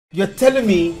You're telling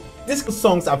me these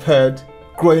songs I've heard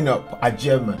growing up are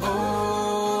German?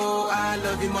 Oh, I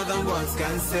love you more than words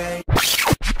can say.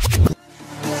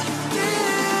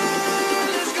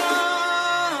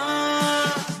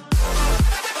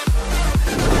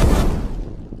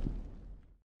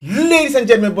 Ladies and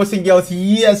gentlemen, boys and girls,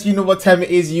 yes, you know what time it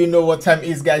is. You know what time it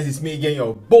is, guys. It's me again,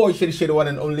 your boy Shae, the one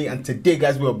and only. And today,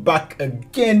 guys, we're back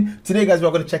again. Today, guys,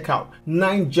 we're going to check out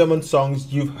 9 German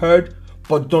songs you've heard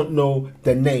but don't know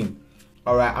the name.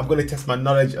 All right, I'm going to test my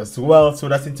knowledge as well. So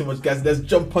that's too much, guys. Let's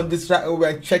jump on this right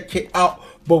away and check it out.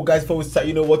 But guys, before we start,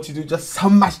 you know what to do. Just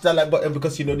smash that like button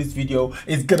because you know this video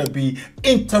is going to be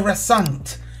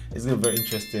interessant. It's going to be very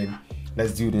interesting.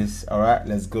 Let's do this. All right,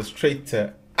 let's go straight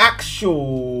to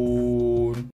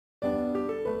action.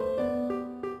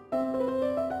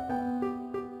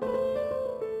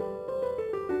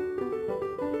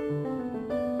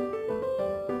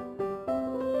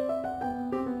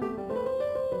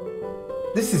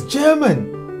 This is German.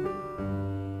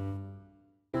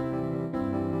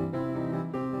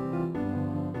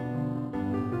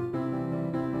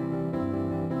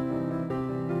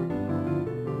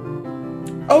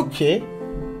 Okay.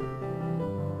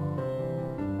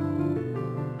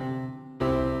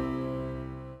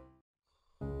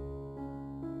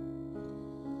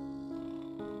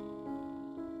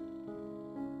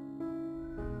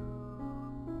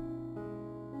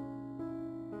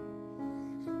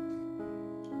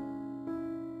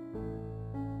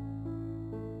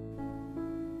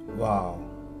 Wow.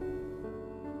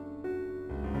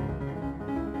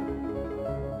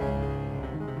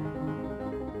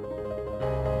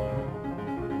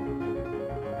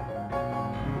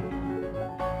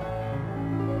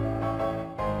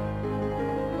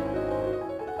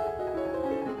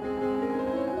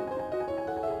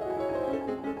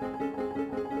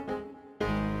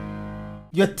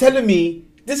 You're telling me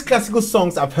these classical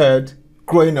songs I've heard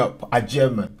growing up are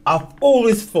German? I've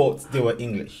always thought they were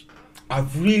English.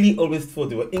 I've really always thought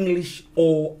they were English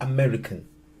or American.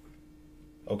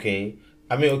 Okay,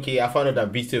 I mean, okay, I found out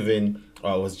that Beethoven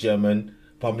was German,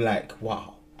 but I'm like,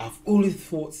 wow, I've always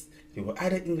thought they were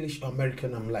either English or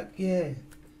American. I'm like, yeah,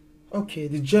 okay,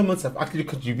 the Germans have actually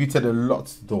contributed a lot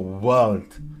to the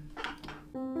world.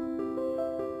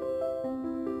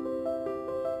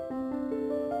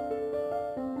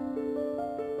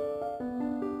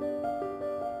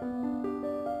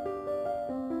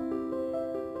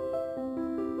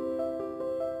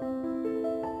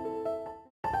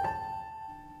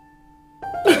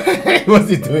 What's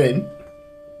he doing?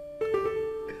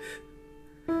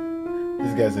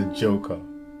 This guy's a joker.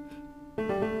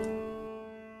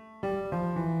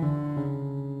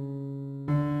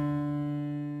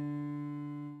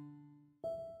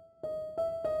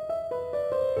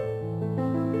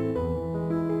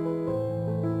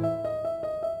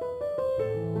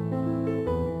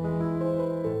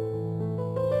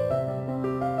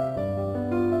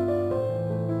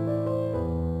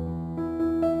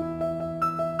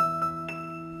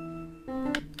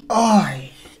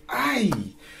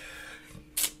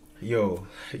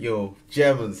 Yo,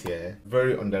 Germans here,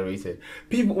 very underrated.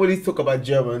 People always talk about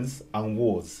Germans and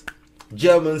wars,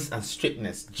 Germans and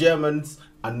strictness, Germans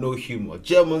and no humor,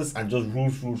 Germans and just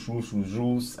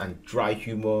rules and dry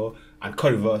humor and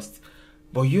currywurst.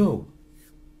 But yo,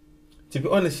 to be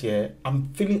honest here,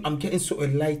 I'm getting so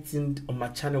enlightened on my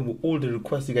channel with all the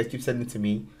requests you guys keep sending to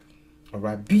me.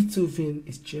 Alright, Beethoven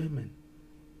is German.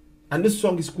 And this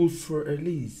song is called For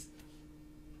Elise.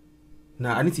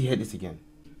 Now I need to hear this again.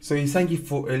 So he sang it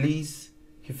for Elise,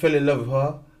 he fell in love with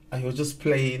her, and he was just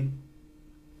playing.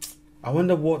 I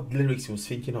wonder what lyrics he was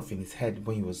thinking of in his head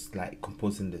when he was like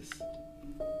composing this.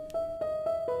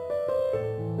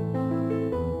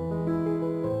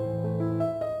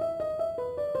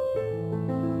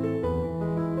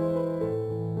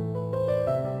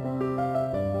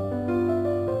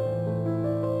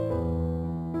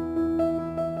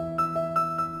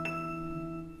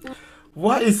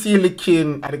 Why is he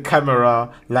looking at the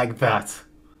camera like that?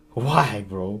 Why,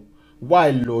 bro?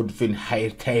 Why, Lord Vin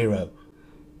Haytero?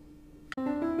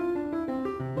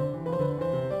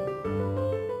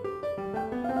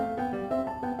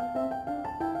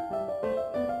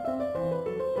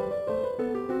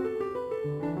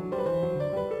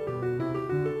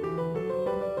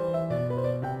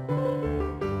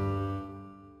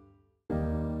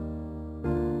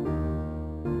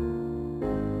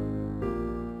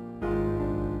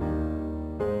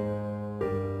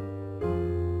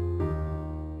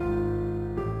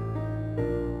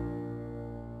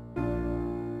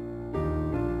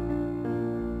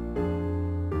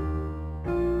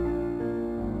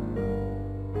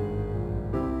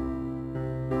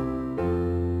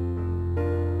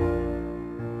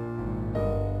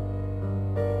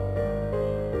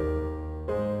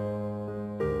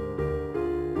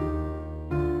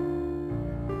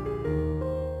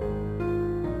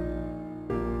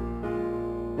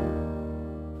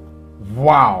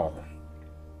 Wow.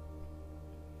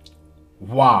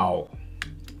 Wow.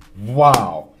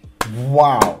 Wow.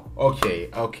 Wow.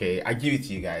 Okay. I give it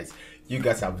to you guys. You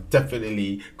guys have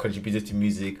definitely contributed to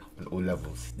music on all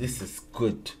levels. This is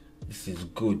good. This is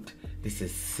good. This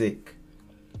is sick.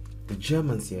 The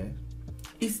Germans, yeah?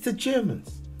 It's the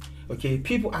Germans. Okay,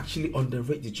 people actually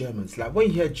underrate the Germans. Like when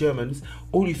you hear Germans,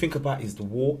 all you think about is the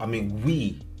war. I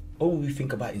mean, all we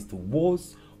think about is the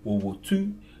wars, World War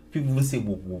II. People even say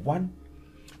World War One.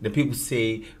 Then people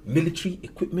say military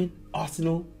equipment,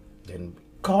 arsenal, then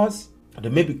cars,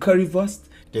 then maybe currywurst,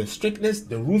 then strictness,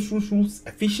 then rules,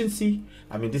 efficiency.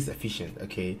 I mean, this is efficient,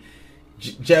 okay?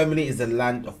 Germany is a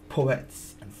land of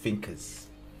poets and thinkers.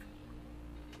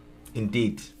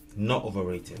 Indeed, not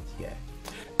overrated, yeah.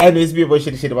 Anyways, be about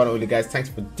shit about all the guys. Thanks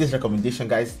for this recommendation,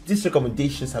 guys. These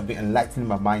recommendations have been enlightening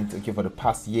my mind, okay, for the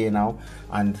past year now.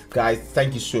 And guys,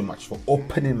 thank you so much for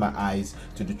opening my eyes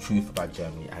to the truth about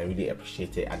Germany. I really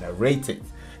appreciate it and I rate it.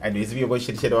 Anyways, be about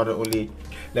shit about it only.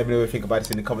 Let me know what you think about it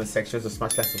in the comment section. So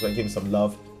smash that subscribe, give me some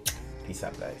love. Peace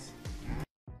out, guys.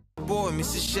 Boy,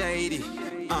 Mr. Shady.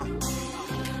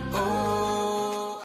 Oh.